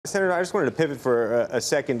Senator, I just wanted to pivot for a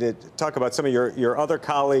second to talk about some of your other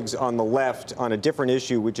colleagues on the left on a different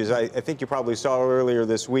issue, which is, I think you probably saw earlier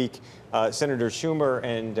this week, Senator Schumer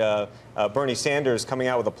and Bernie Sanders coming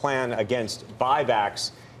out with a plan against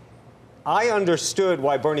buybacks. I understood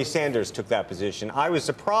why Bernie Sanders took that position. I was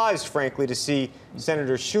surprised, frankly, to see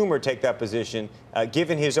Senator Schumer take that position,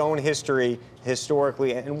 given his own history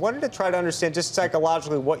historically, and wanted to try to understand just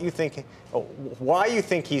psychologically what you think, why you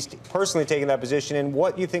think he's personally taking that position, and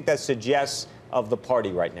what you think that suggests of the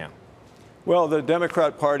party right now. Well, the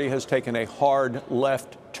Democrat Party has taken a hard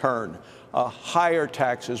left turn. Higher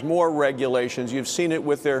taxes, more regulations. You've seen it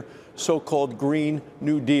with their so-called Green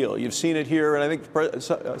New Deal. You've seen it here, and I think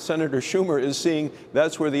Senator Schumer is seeing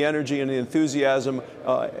that's where the energy and the enthusiasm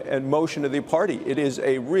and motion of the party. It is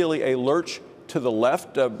really a lurch to the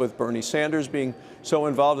left, with Bernie Sanders being so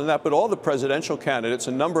involved in that. But all the presidential candidates,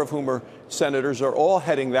 a number of whom are senators, are all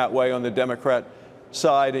heading that way on the Democrat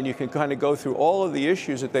side, and you can kind of go through all of the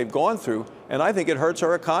issues that they've gone through, and I think it hurts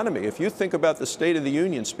our economy. If you think about the State of the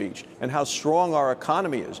Union speech and how strong our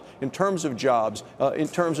economy is in terms of jobs, in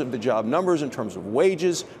terms of the job numbers, in terms of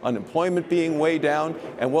wages, unemployment being way down,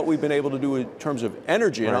 and what we've been able to do in terms of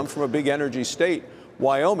energy, and I'm from a big energy state,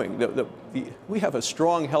 Wyoming, we have a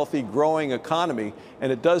strong, healthy, growing economy,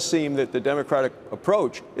 and it does seem that the Democratic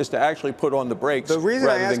approach is to actually put on the brakes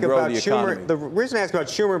rather than grow the economy. The reason I ask about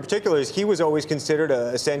Schumer in particular is he was always considered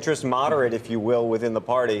a centrist moderate, if you will, within the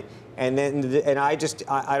party. And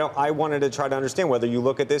I wanted to try to understand whether you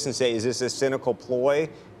look at this and say, is this a cynical ploy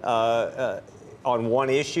on one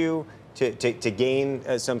issue to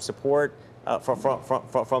gain some support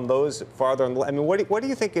from those farther? I mean, what do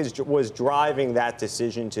you think was driving that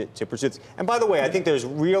decision to pursue this? And by the way, I think there's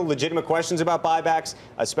real legitimate questions about buybacks,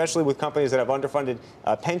 especially with companies that have underfunded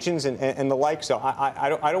pensions and the like. So I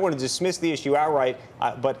don't want to dismiss the issue outright,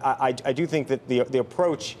 but I do think that the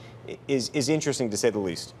approach is interesting, to say the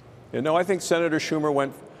least. You know, I think Senator Schumer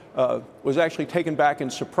was actually taken back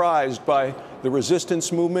and surprised by the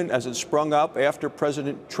resistance movement as it sprung up after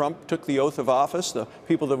President Trump took the oath of office, the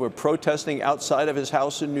people that were protesting outside of his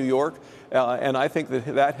house in New York. And I think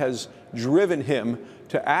that has driven him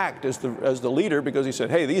to act as the leader, because he said,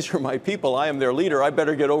 hey, these are my people. I am their leader. I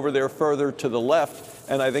better get over there further to the left.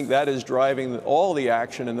 And I think that is driving all the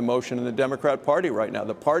action and the motion in the Democrat Party right now.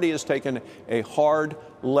 The party has taken a hard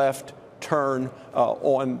left turn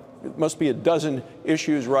on, it must be a dozen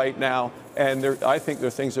issues right now, and I think there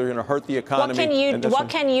are things that are going to hurt the economy. What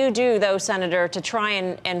can you do, though, Senator, to try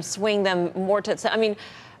and swing them more to? I mean,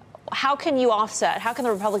 how can you offset? How can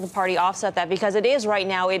the Republican Party offset that? Because it is right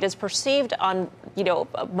now, it is perceived on,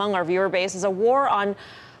 among our viewer base as a war on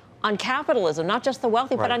capitalism, not just the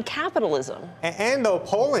wealthy, but on capitalism. And though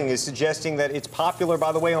polling is suggesting that it's popular,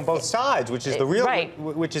 by the way, on both sides, which is the real,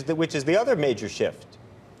 which is the other major shift.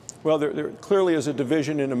 Well, there clearly is a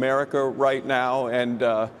division in America right now, and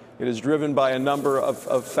it is driven by a number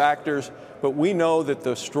of factors. But we know that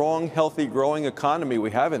the strong, healthy, growing economy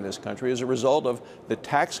we have in this country is a result of the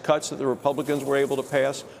tax cuts that the Republicans were able to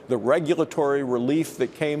pass, the regulatory relief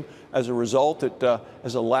that came as a result that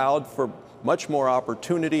has allowed for much more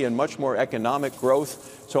opportunity and much more economic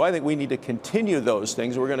growth. So I think we need to continue those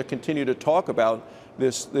things. We're going to continue to talk about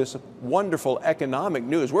this wonderful economic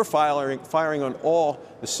news. We're firing on all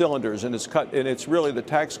the cylinders, and it's really the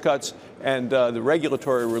tax cuts and the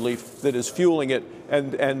regulatory relief that is fueling it,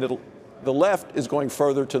 and the left is going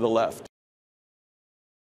further to the left.